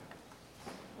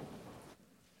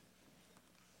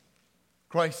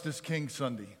Christ is King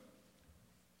Sunday.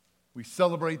 We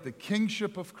celebrate the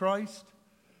kingship of Christ,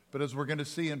 but as we're going to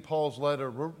see in Paul's letter,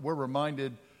 we're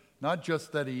reminded not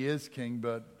just that he is king,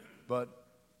 but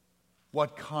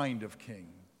what kind of king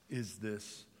is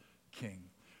this king?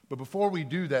 But before we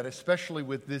do that, especially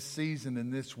with this season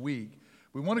and this week,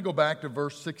 we want to go back to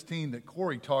verse 16 that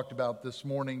Corey talked about this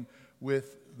morning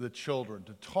with the children,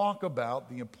 to talk about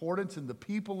the importance in the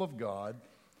people of God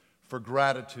for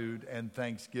gratitude and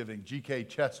thanksgiving. G.K.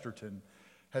 Chesterton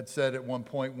had said at one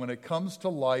point, when it comes to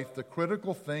life, the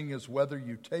critical thing is whether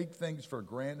you take things for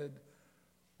granted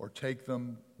or take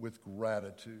them with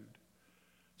gratitude.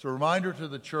 It's a reminder to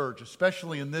the church,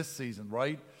 especially in this season,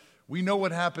 right? We know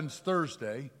what happens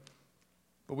Thursday,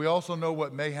 but we also know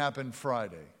what may happen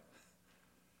Friday,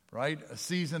 right? A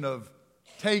season of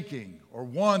taking or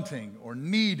wanting or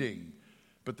needing.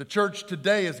 But the church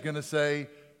today is going to say,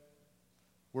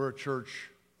 we're a church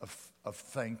of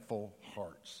thankful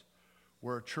hearts.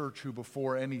 We're a church who,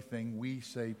 before anything, we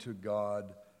say to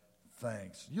God,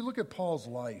 thanks. You look at Paul's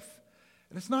life,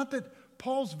 and it's not that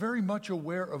Paul's very much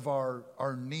aware of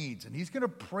our needs, and he's going to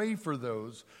pray for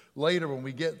those later when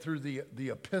we get through the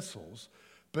epistles.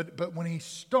 But when he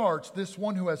starts, this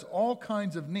one who has all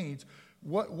kinds of needs,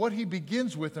 what he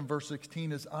begins with in verse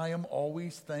 16 is, I am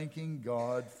always thanking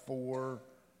God for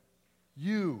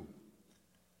you.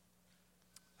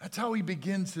 That's how he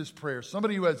begins his prayer.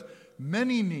 Somebody who has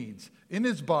many needs in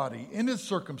his body, in his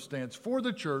circumstance, for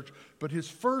the church, but his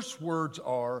first words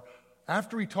are,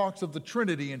 after he talks of the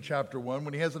Trinity in chapter 1,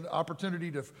 when he has an opportunity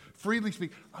to freely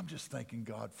speak, I'm just thanking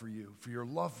God for you, for your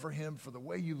love for him, for the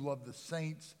way you love the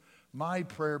saints. My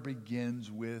prayer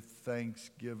begins with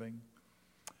thanksgiving.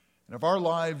 And if our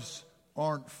lives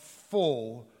aren't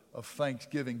full of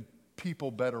thanksgiving, people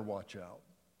better watch out.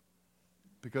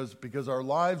 Because our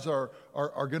lives are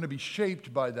going to be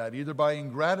shaped by that, either by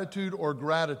ingratitude or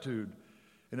gratitude.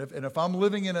 And if I'm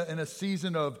living in a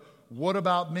season of what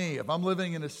about me? If I'm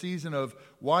living in a season of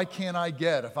why can't I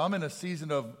get? If I'm in a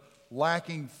season of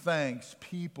lacking thanks,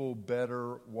 people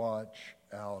better watch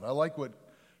out. I like what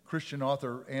Christian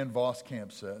author Ann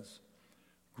Voskamp says.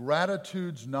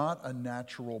 Gratitude's not a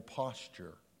natural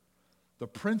posture. The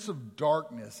prince of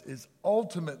darkness is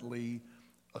ultimately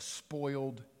a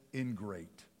spoiled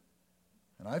ingrate.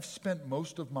 And I've spent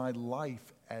most of my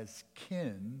life as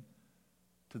kin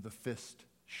to the fist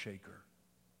shaker.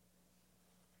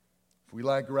 If we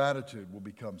lack gratitude, we'll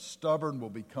become stubborn, we'll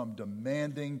become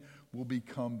demanding, we'll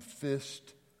become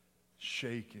fist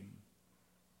shaking.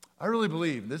 I really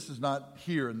believe, this is not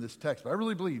here in this text, but I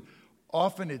really believe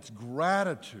often it's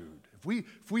gratitude.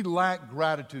 If we lack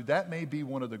gratitude, that may be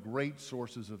one of the great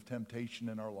sources of temptation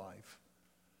in our life.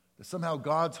 That somehow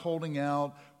God's holding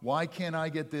out, why can't I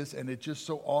get this? And it just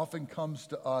so often comes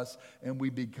to us and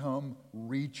we become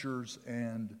reachers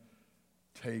and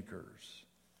takers.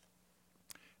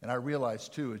 And I realize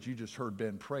too, as you just heard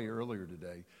Ben pray earlier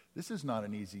today, this is not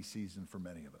an easy season for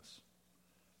many of us.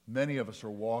 Many of us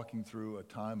are walking through a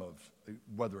time of,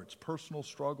 whether it's personal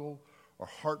struggle or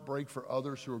heartbreak for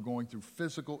others who are going through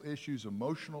physical issues,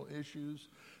 emotional issues.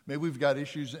 Maybe we've got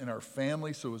issues in our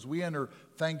family. So as we enter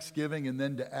Thanksgiving and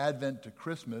then to Advent to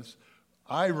Christmas,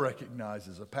 I recognize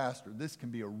as a pastor, this can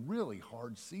be a really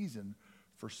hard season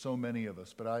for so many of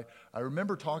us. But I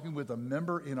remember talking with a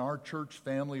member in our church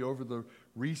family over the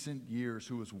recent years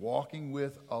who was walking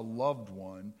with a loved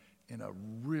one in a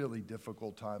really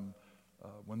difficult time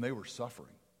when they were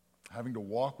suffering, having to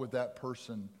walk with that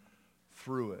person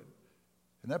through it.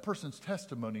 And that person's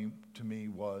testimony to me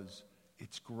was,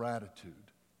 it's gratitude.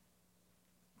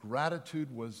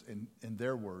 Gratitude was, in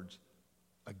their words,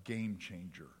 a game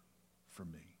changer for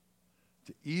me.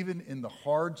 To even in the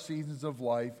hard seasons of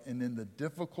life and in the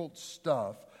difficult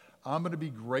stuff, I'm going to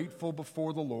be grateful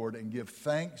before the Lord and give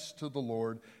thanks to the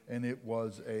Lord, and it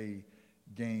was a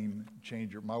game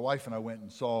changer. My wife and I went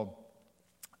and saw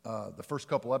the first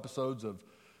couple episodes of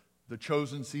The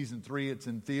Chosen Season 3. It's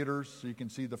in theaters, so you can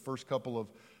see the first couple of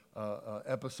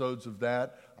episodes of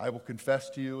that. I will confess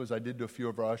to you, as I did to a few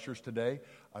of our ushers today,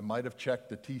 I might have checked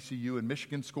the TCU and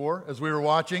Michigan score as we were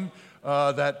watching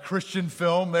that Christian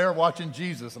film there, watching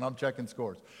Jesus, and I'm checking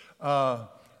scores. But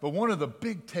one of the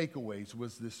big takeaways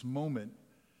was this moment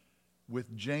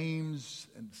with James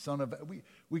and son of...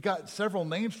 We got several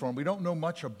names for him. We don't know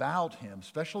much about him,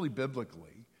 especially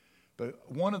biblically.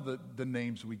 But one of the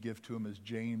names we give to him is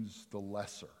James the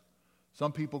Lesser.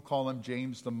 Some people call him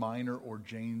James the Minor or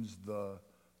James the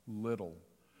Little.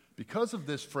 Because of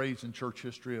this phrase in church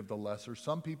history of the lesser,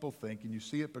 some people think, and you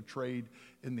see it portrayed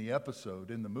in the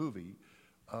episode, in the movie,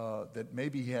 that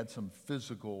maybe he had some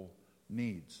physical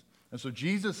needs. And so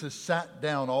Jesus has sat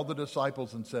down all the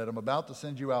disciples and said, I'm about to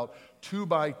send you out 2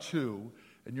 by 2,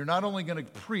 and you're not only going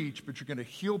to preach, but you're going to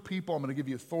heal people. I'm going to give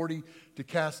you authority to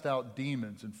cast out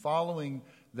demons. And following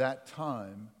that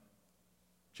time,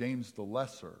 James the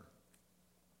Lesser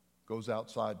goes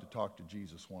outside to talk to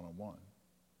Jesus one-on-one.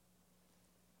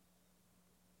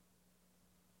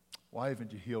 Why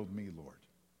haven't you healed me, Lord?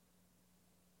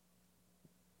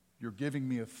 You're giving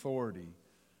me authority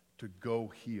to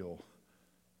go heal.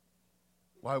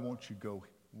 Why won't you go?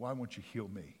 Why won't you heal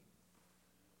me?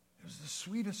 It was the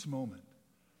sweetest moment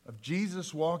of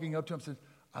Jesus walking up to him and saying,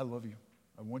 I love you.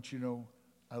 I want you to know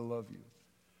I love you.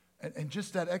 And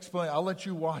just that explanation, I'll let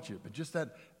you watch it, but just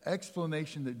that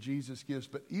explanation that Jesus gives.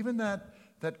 But even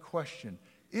that question,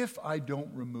 if I don't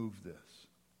remove this,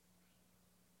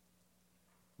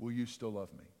 will you still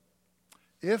love me?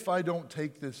 If I don't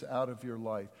take this out of your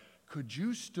life, could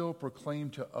you still proclaim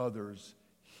to others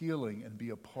healing and be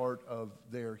a part of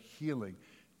their healing?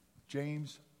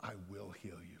 James, I will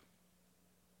heal you.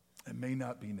 It may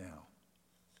not be now,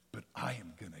 but I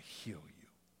am going to heal you.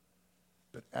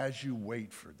 But as you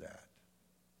wait for that,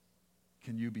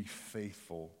 can you be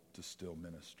faithful to still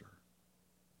minister?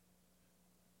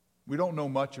 We don't know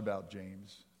much about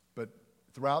James, but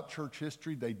throughout church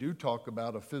history, they do talk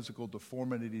about a physical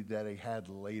deformity that he had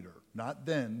later. Not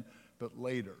then, but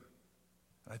later.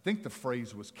 And I think the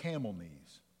phrase was camel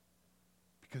knees,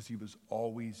 because he was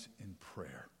always in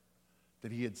prayer.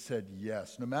 That he had said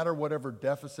yes. No matter whatever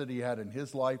deficit he had in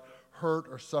his life, hurt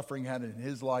or suffering had in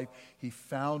his life, he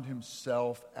found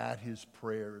himself at his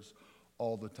prayers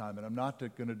all the time. And I'm not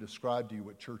going to describe to you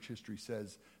what church history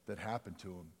says that happened to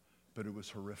him, but it was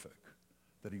horrific.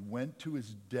 That he went to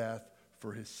his death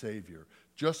for his Savior.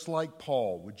 Just like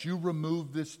Paul, would you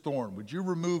remove this thorn? Would you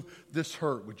remove this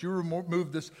hurt? Would you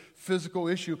remove this physical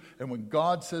issue? And when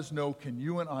God says no, can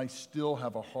you and I still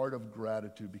have a heart of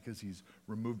gratitude because he's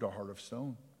removed our heart of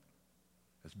stone?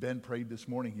 As Ben prayed this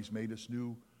morning, he's made us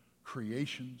new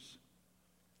creations.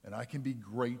 And I can be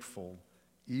grateful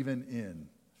even in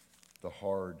the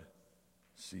hard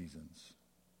seasons.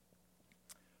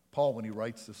 Paul, when he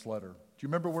writes this letter, do you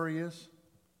remember where he is? Do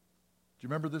you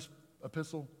remember this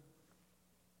epistle?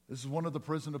 This is one of the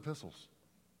prison epistles.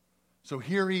 So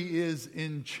here he is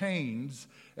in chains,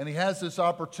 and he has this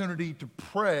opportunity to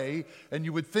pray, and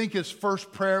you would think his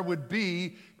first prayer would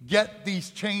be, get these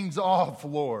chains off,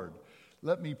 Lord.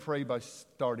 Let me pray by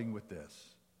starting with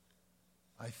this.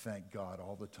 I thank God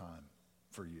all the time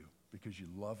for you because you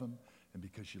love him and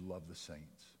because you love the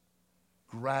saints.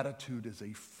 Gratitude is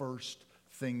a first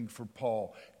thing for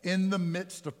Paul. In the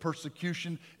midst of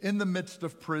persecution, in the midst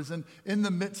of prison, in the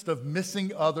midst of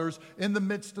missing others, in the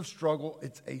midst of struggle,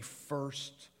 it's a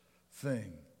first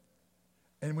thing.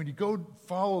 And when you go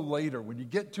follow later, when you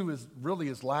get to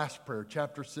his last prayer,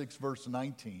 chapter 6, verse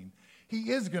 19,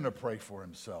 he is going to pray for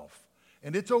himself.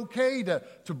 And it's okay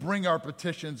to bring our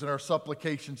petitions and our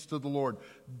supplications to the Lord.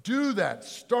 Do that.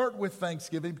 Start with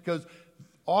thanksgiving, because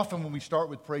often when we start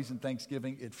with praise and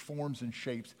thanksgiving, it forms and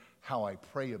shapes how I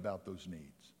pray about those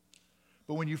needs.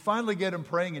 But when you finally get him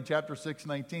praying in chapter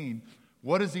 6:19,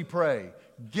 what does he pray?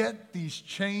 Get these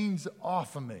chains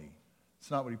off of me.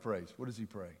 It's not what he prays. What does he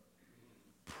pray?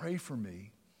 Pray for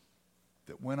me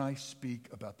that when I speak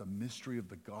about the mystery of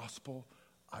the gospel,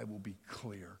 I will be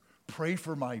clear. Pray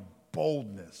for my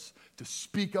boldness to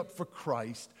speak up for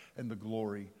Christ and the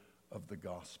glory of the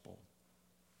gospel.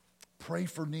 Pray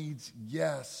for needs,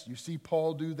 yes. You see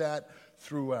Paul do that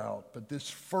throughout. But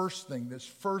this first thing, this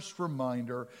first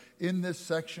reminder in this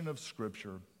section of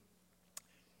Scripture,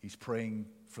 he's praying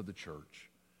for the church.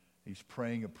 He's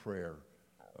praying a prayer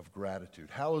of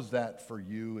gratitude. How is that for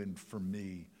you and for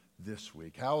me this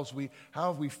week? How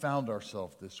have we found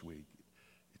ourselves this week?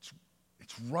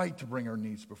 It's right to bring our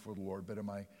needs before the Lord, but am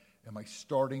I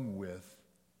starting with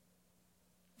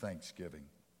thanksgiving?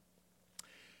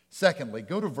 Secondly,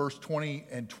 go to verse 20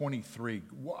 and 23.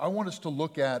 I want us to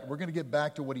look at, we're going to get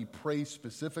back to what he prays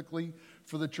specifically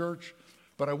for the church,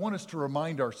 but I want us to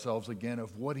remind ourselves again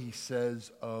of what he says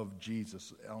of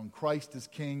Jesus on Christ as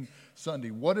King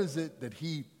Sunday. What is it that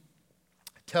he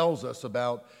tells us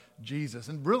about Jesus?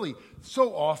 And really,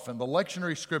 so often, the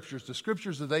lectionary scriptures, the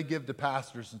scriptures that they give to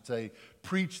pastors and say,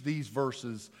 preach these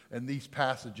verses and these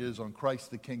passages on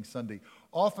Christ the King Sunday,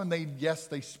 often they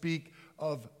speak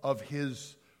of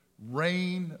his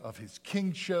reign, of his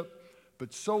kingship,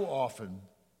 but so often,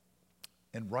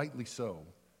 and rightly so,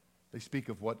 they speak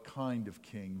of what kind of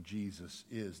king Jesus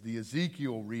is. The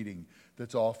Ezekiel reading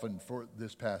that's often for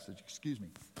this passage,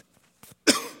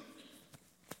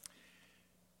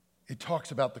 it talks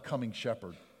about the coming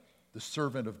shepherd, the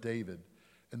servant of David.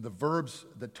 And the verbs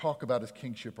that talk about his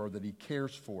kingship are that he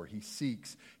cares for, he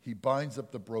seeks, he binds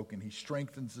up the broken, he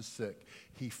strengthens the sick,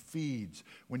 he feeds.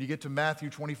 When you get to Matthew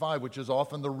 25, which is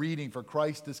often the reading for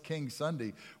Christ as King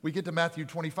Sunday, we get to Matthew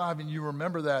 25 and you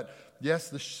remember that, yes,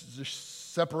 the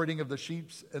separating of the sheep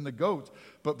and the goats,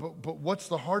 but what's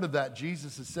the heart of that?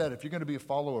 Jesus has said, if you're going to be a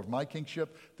follower of my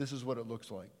kingship, this is what it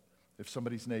looks like. If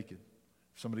somebody's naked,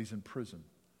 if somebody's in prison,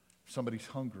 if somebody's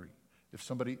hungry, if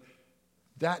somebody...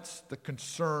 That's the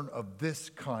concern of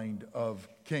this kind of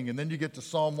king. And then you get to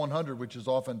Psalm 100, which is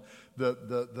often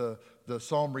the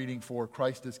psalm reading for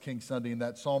Christ as King Sunday. And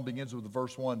that psalm begins with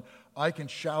verse 1. I can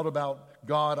shout about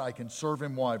God. I can serve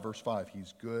him. Why? Verse 5.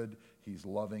 He's good. He's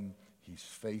loving. He's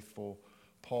faithful.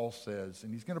 Paul says,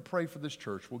 and he's going to pray for this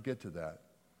church. We'll get to that.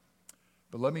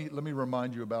 But let me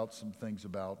remind you about some things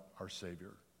about our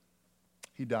Savior.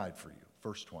 He died for you.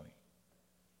 Verse 20.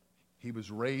 He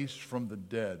was raised from the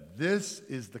dead. This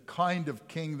is the kind of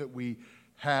king that we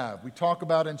have. We talk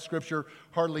about in Scripture,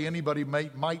 hardly anybody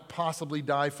might possibly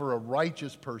die for a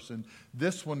righteous person.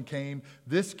 This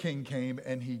king came,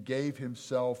 and he gave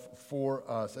himself for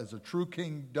us. As a true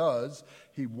king does,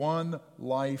 he won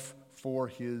life for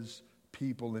his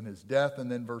people in his death.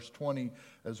 And then verse 20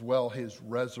 as well, his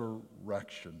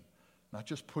resurrection. Not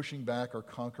just pushing back or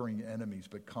conquering enemies,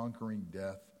 but conquering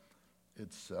death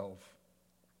itself.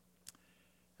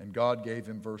 And God gave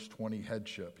him, verse 20,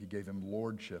 headship. He gave him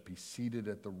lordship. He's seated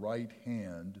at the right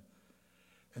hand.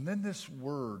 And then this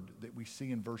word that we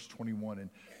see in verse 21.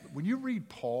 And when you read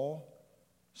Paul,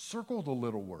 circle the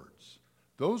little words.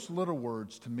 Those little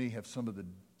words, to me, have some of the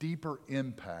deeper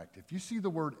impact. If you see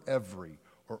the word every,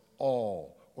 or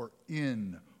all, or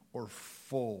in, or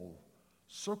full,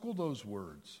 circle those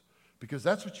words. Because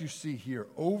that's what you see here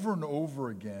over and over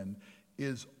again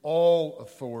is all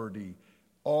authority,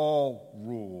 all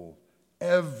rule,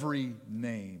 every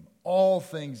name, all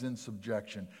things in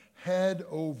subjection, head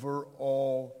over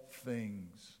all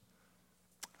things.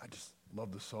 I just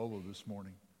love the solo this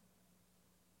morning.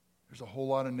 There's a whole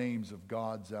lot of names of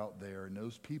gods out there, and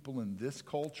those people in this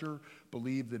culture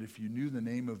believe that if you knew the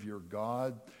name of your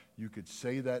God, you could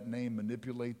say that name,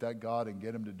 manipulate that God, and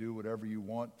get him to do whatever you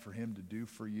want for him to do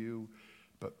for you.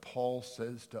 But Paul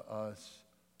says to us,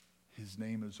 his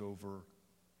name is over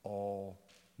all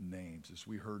names. As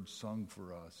we heard sung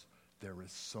for us, there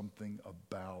is something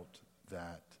about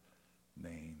that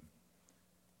name.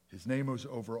 His name is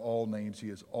over all names. He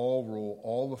has all rule,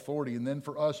 all authority. And then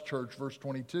for us, church, verse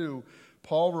 22,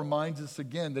 Paul reminds us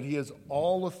again that he has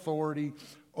all authority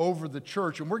over the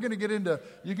church. And we're going to get into,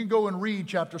 you can go and read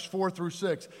chapters 4 through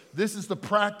 6. This is the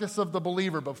practice of the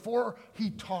believer. Before he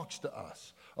talks to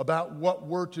us about what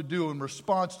we're to do in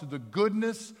response to the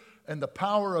goodness and the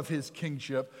power of his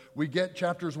kingship, we get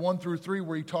chapters 1 through 3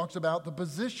 where he talks about the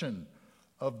position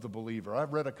of the believer.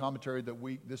 I've read a commentary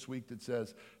this week that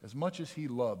says, as much as he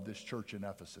loved this church in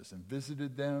Ephesus and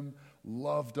visited them,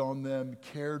 loved on them,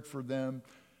 cared for them,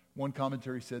 one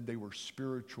commentary said they were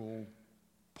spiritual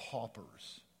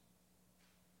paupers.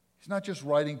 He's not just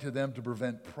writing to them to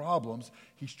prevent problems.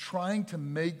 He's trying to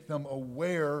make them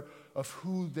aware of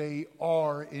who they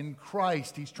are in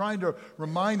Christ. He's trying to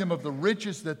remind them of the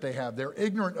riches that they have. They're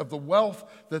ignorant of the wealth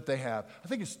that they have. I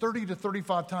think it's 30 to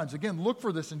 35 times. Again, look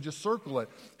for this and just circle it.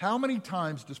 How many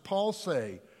times does Paul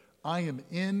say, I am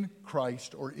in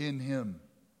Christ or in him?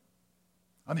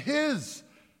 I'm his.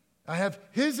 I have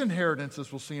his inheritance,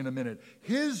 as we'll see in a minute.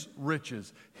 His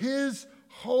riches, his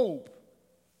hope.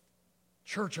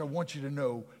 Church, I want you to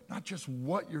know not just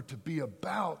what you're to be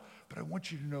about, but I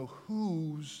want you to know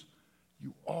whose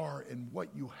you are and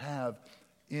what you have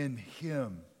in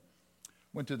him.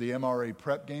 Went to the MRA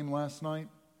prep game last night,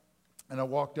 and I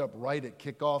walked up right at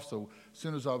kickoff. So as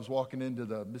soon as I was walking into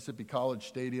the Mississippi College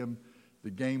Stadium,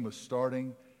 the game was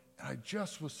starting, and I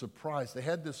just was surprised. They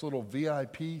had this little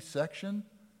VIP section.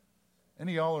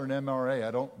 Any of y'all are an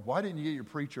MRA? Why didn't you get your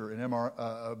preacher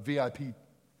a VIP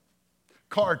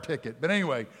car ticket? But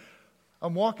anyway,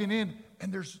 I'm walking in,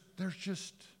 and there's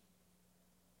just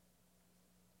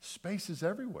spaces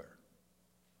everywhere.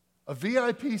 A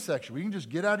VIP section. We can just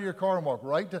get out of your car and walk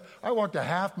right to. I walked a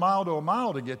half mile to a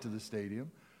mile to get to the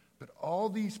stadium, but all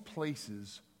these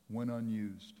places went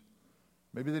unused.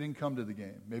 Maybe they didn't come to the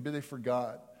game. Maybe they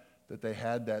forgot that they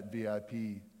had that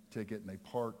VIP ticket and they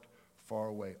parked far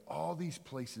away. All these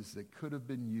places that could have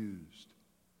been used.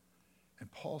 And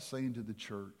Paul's saying to the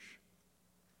church,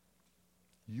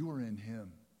 you are in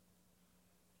him.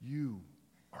 You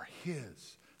are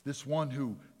his. This one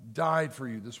who died for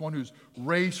you, this one who's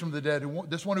raised from the dead,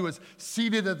 this one who is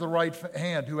seated at the right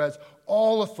hand, who has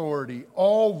all authority,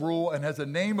 all rule, and has a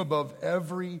name above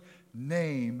every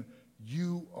name.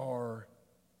 You are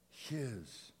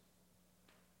his.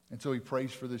 And so he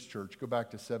prays for this church. Go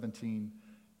back to 17,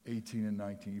 18, and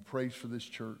 19. He prays for this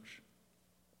church.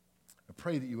 I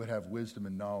pray that you would have wisdom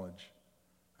and knowledge.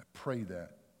 I pray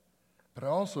that. But I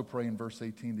also pray in verse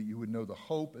 18 that you would know the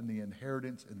hope and the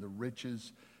inheritance and the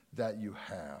riches that you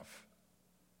have.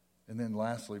 And then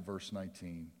lastly, verse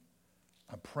 19.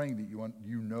 I'm praying that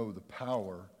you know the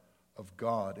power of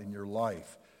God in your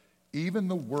life, even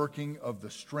the working of the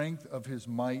strength of his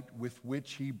might with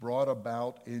which he brought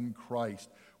about in Christ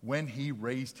when he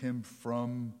raised him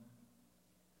from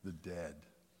the dead.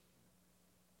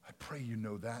 I pray you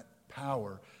know that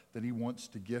power that he wants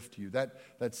to gift you.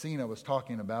 That scene I was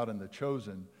talking about in The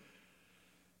Chosen,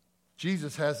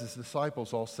 Jesus has his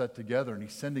disciples all set together, and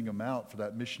he's sending them out for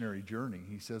that missionary journey.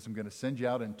 He says, I'm going to send you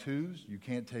out in twos. You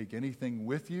can't take anything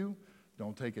with you.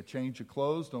 Don't take a change of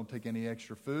clothes. Don't take any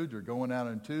extra food. You're going out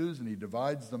in twos, and he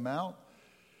divides them out.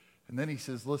 And then he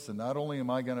says, listen, not only am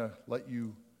I going to let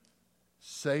you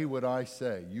say what I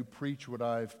say, you preach what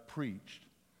I've preached,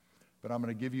 but I'm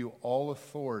going to give you all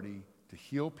authority to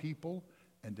heal people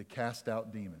and to cast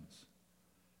out demons.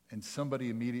 And somebody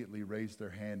immediately raised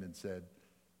their hand and said,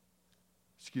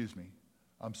 excuse me,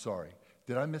 I'm sorry.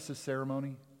 Did I miss a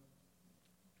ceremony?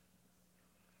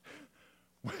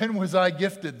 When was I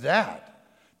gifted that?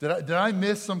 Did I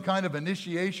miss some kind of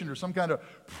initiation or some kind of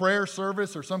prayer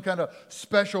service or some kind of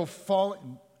special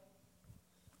falling?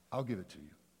 I'll give it to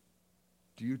you.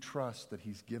 Do you trust that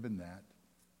he's given that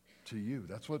to you?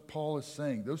 That's what Paul is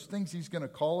saying. Those things he's going to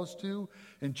call us to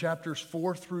in chapters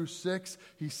 4 through 6,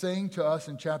 he's saying to us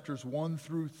in chapters 1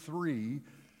 through 3,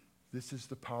 this is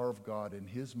the power of God in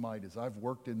his might. As I've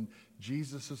worked in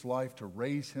Jesus' life to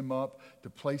raise him up, to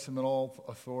place him in all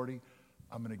authority,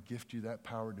 I'm going to gift you that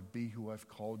power to be who I've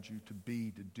called you to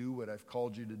be, to do what I've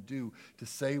called you to do, to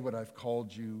say what I've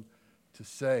called you to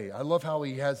say. I love how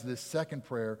he has this second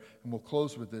prayer, and we'll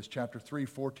close with this, chapter 3,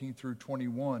 14 through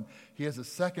 21. He has a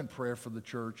second prayer for the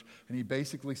church, and he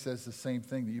basically says the same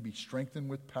thing, that you be strengthened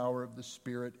with power of the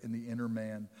Spirit in the inner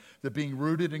man, that being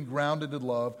rooted and grounded in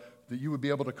love, that you would be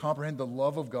able to comprehend the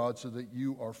love of God so that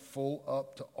you are full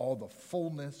up to all the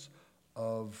fullness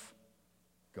of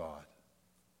God.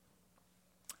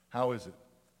 How is it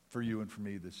for you and for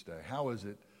me this day? How is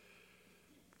it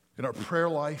in our prayer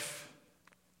life,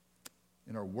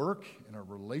 in our work, in our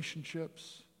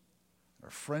relationships, in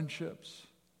our friendships?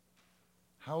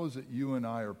 How is it you and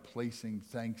I are placing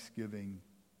Thanksgiving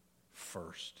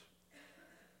first?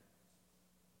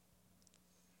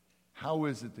 How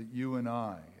is it that you and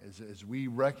I, as we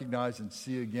recognize and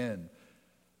see again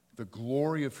the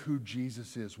glory of who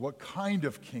Jesus is, what kind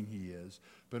of king he is,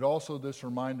 but also this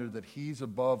reminder that he's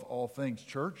above all things.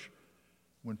 Church,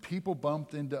 when people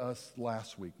bumped into us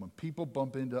last week, when people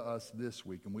bump into us this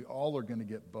week, and we all are going to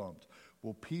get bumped,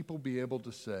 will people be able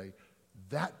to say,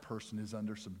 that person is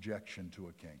under subjection to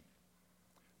a king?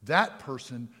 That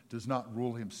person does not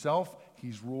rule himself,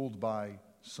 he's ruled by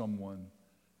someone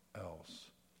else.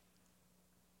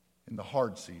 In the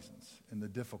hard seasons, in the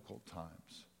difficult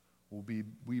times,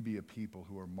 we be a people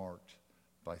who are marked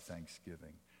by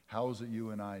thanksgiving. How is it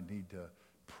you and I need to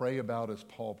pray about as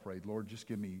Paul prayed? Lord, just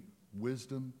give me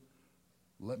wisdom.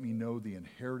 Let me know the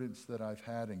inheritance that I've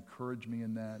had. Encourage me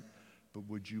in that. But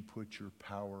would you put your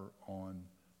power on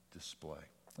display?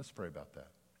 Let's pray about that.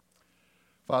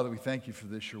 Father, we thank you for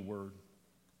this, your word.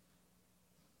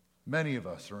 Many of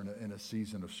us are in a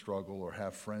season of struggle or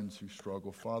have friends who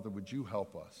struggle. Father, would you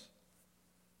help us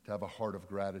to have a heart of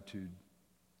gratitude,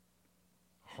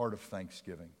 a heart of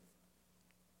thanksgiving.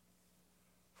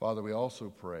 Father, we also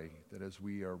pray that as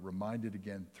we are reminded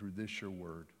again through this, your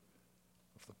word,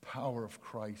 of the power of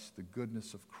Christ, the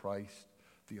goodness of Christ,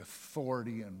 the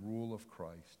authority and rule of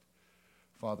Christ,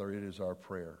 Father, it is our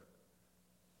prayer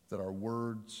that our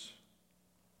words,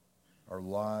 our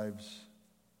lives,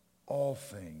 all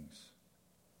things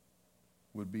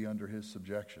would be under his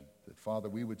subjection. That, Father,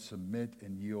 we would submit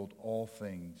and yield all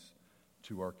things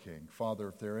to our King. Father,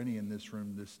 if there are any in this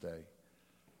room this day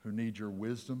who need your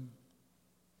wisdom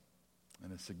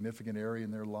in a significant area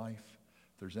in their life,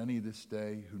 if there's any this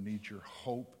day who need your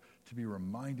hope to be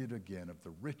reminded again of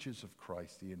the riches of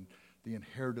Christ, the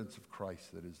inheritance of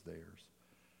Christ that is theirs.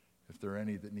 If there are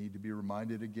any that need to be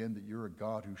reminded again that you're a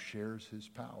God who shares his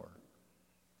power,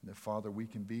 and that, Father, we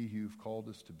can be who you've called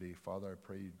us to be. Father, I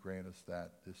pray you'd grant us that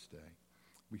this day.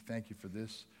 We thank you for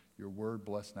this, your word.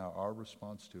 Bless now our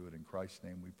response to it. In Christ's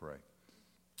name we pray.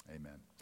 Amen.